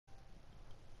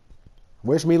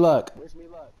Wish me luck.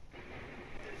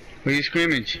 Who you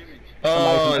screaming? Somebody from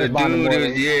Oh, the EarthBound dude who was,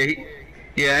 Immortal. yeah,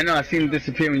 yeah, I know, I seen him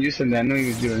disappear when you said that. I knew he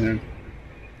was doing him.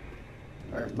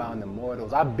 EarthBound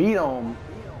Immortals. I beat him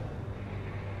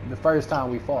the first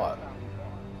time we fought.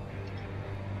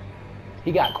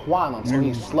 He got quantum, so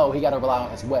he's slow. He got to rely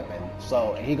on his weapon.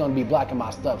 So, and he gonna be blocking my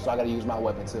stuff, so I gotta use my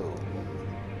weapon too.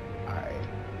 All right.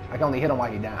 I can only hit him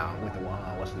while he down with the one.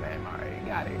 What's the name? All right,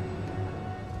 got it.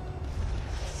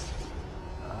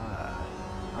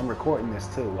 I'm recording this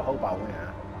too. I hope I win.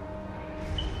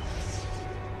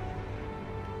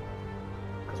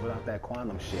 Cause without that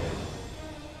quantum shit,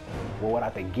 well,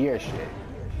 without the gear shit.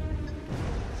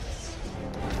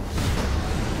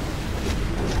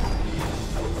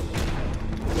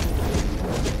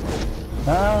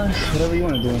 Whatever you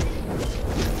want to do.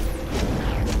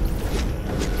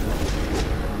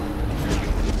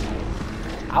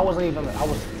 I wasn't even. I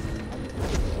was.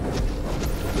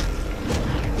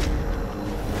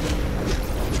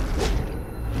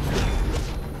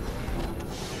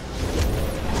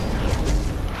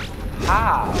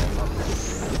 How?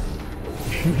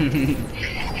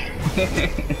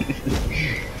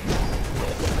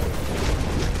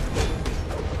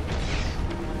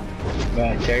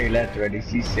 Man, Cherry left already.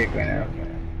 She's sick right now.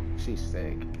 She's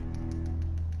sick.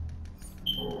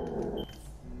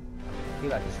 He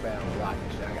like to spam block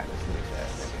and shit. I got this bitch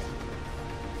ass nigga.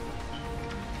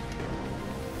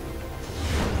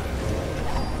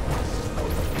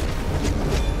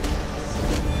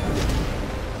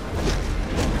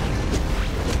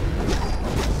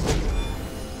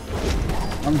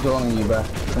 I'm joining you, bro.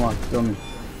 Come on, join me.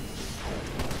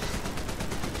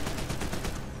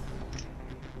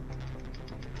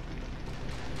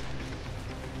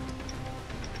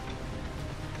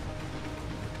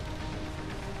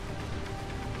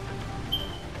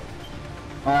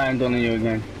 I'm joining you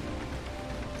again.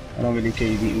 I don't really care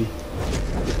you beat me.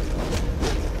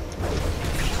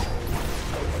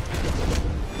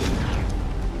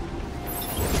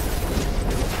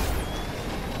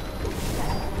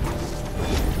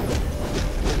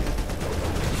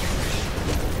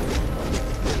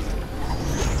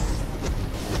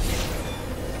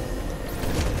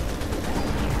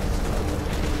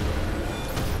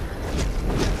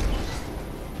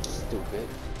 Stupid.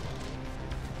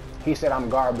 He said I'm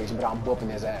garbage, but I'm whooping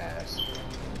his ass.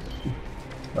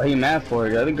 Why you mad for it?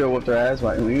 The other girl whooped her ass.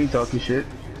 Why you ain't talking shit?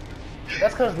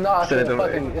 That's cause no, Said it's the it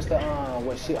fucking, it's the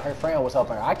what she, her friend was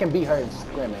helping her. I can beat her in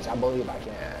scrimmage. I believe I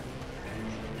can.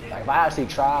 Like if I actually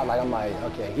try, like I'm like,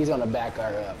 okay, he's gonna back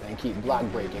her up and keep block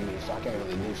breaking me, so I can't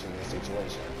really do shit in this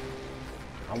situation.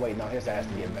 I'm waiting on his ass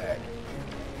to get back.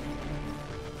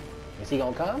 Is he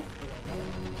gonna come?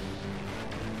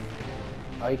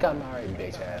 Oh, he coming already,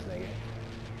 bitch ass nigga.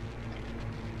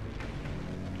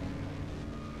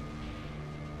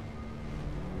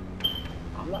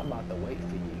 I'm not about to wait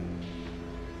for you.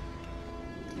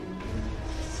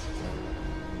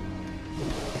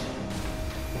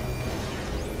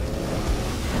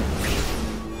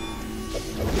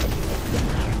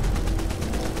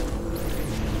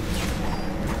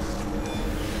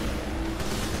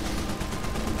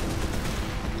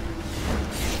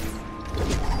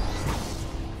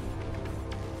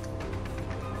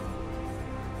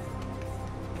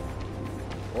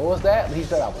 What was that? He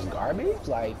said I was garbage?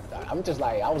 Like, I'm just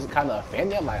like, I was kind of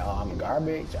offended. I'm like, oh, I'm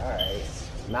garbage? All right.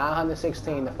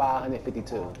 916 to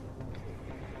 552.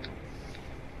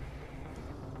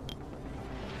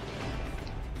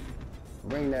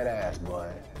 Bring that ass,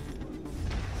 boy.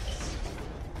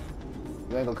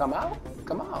 You ain't gonna come out?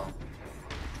 Come on.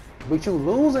 But you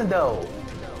losing, though.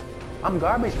 I'm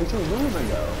garbage, but you losing,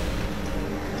 though.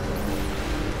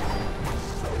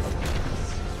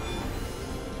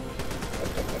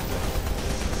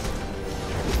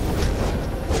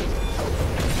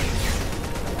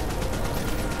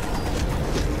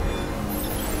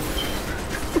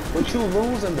 But you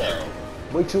losing though.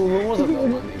 But you losing though,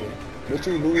 my nigga. But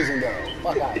you losing though.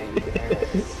 Fuck out of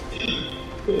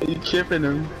here. You chipping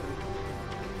him.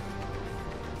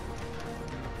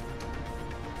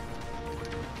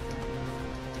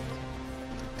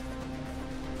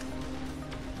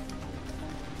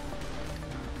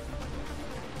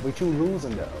 But you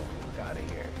losing though. Fuck out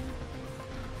of here.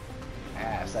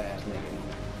 Ass nigga.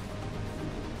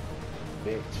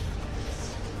 Bitch.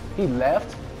 He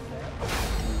left?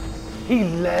 He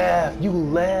left. You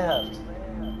left.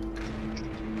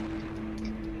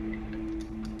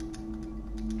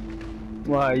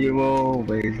 Why you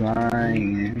always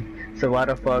lying? So why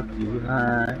the fuck you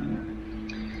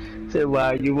lying? So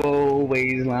why you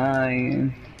always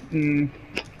lying?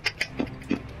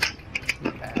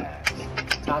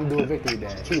 Ass. Time I'm doing victory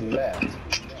dance. He left.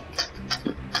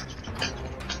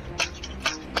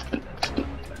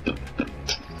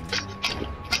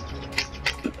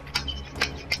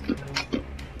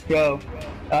 Yo,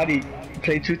 Adi,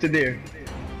 play Truth or Dare.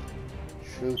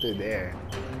 Truth or dare.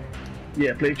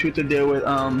 Yeah, play Truth or Dare with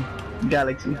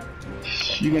Galaxy.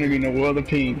 You're gonna be in a world of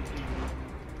pain.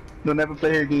 Don't ever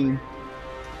play her game.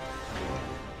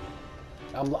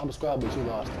 I'm scrub, but you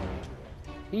lost to me.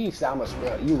 He said I'm a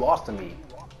scrub. You lost to me.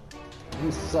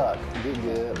 You suck. Get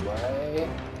good, boy.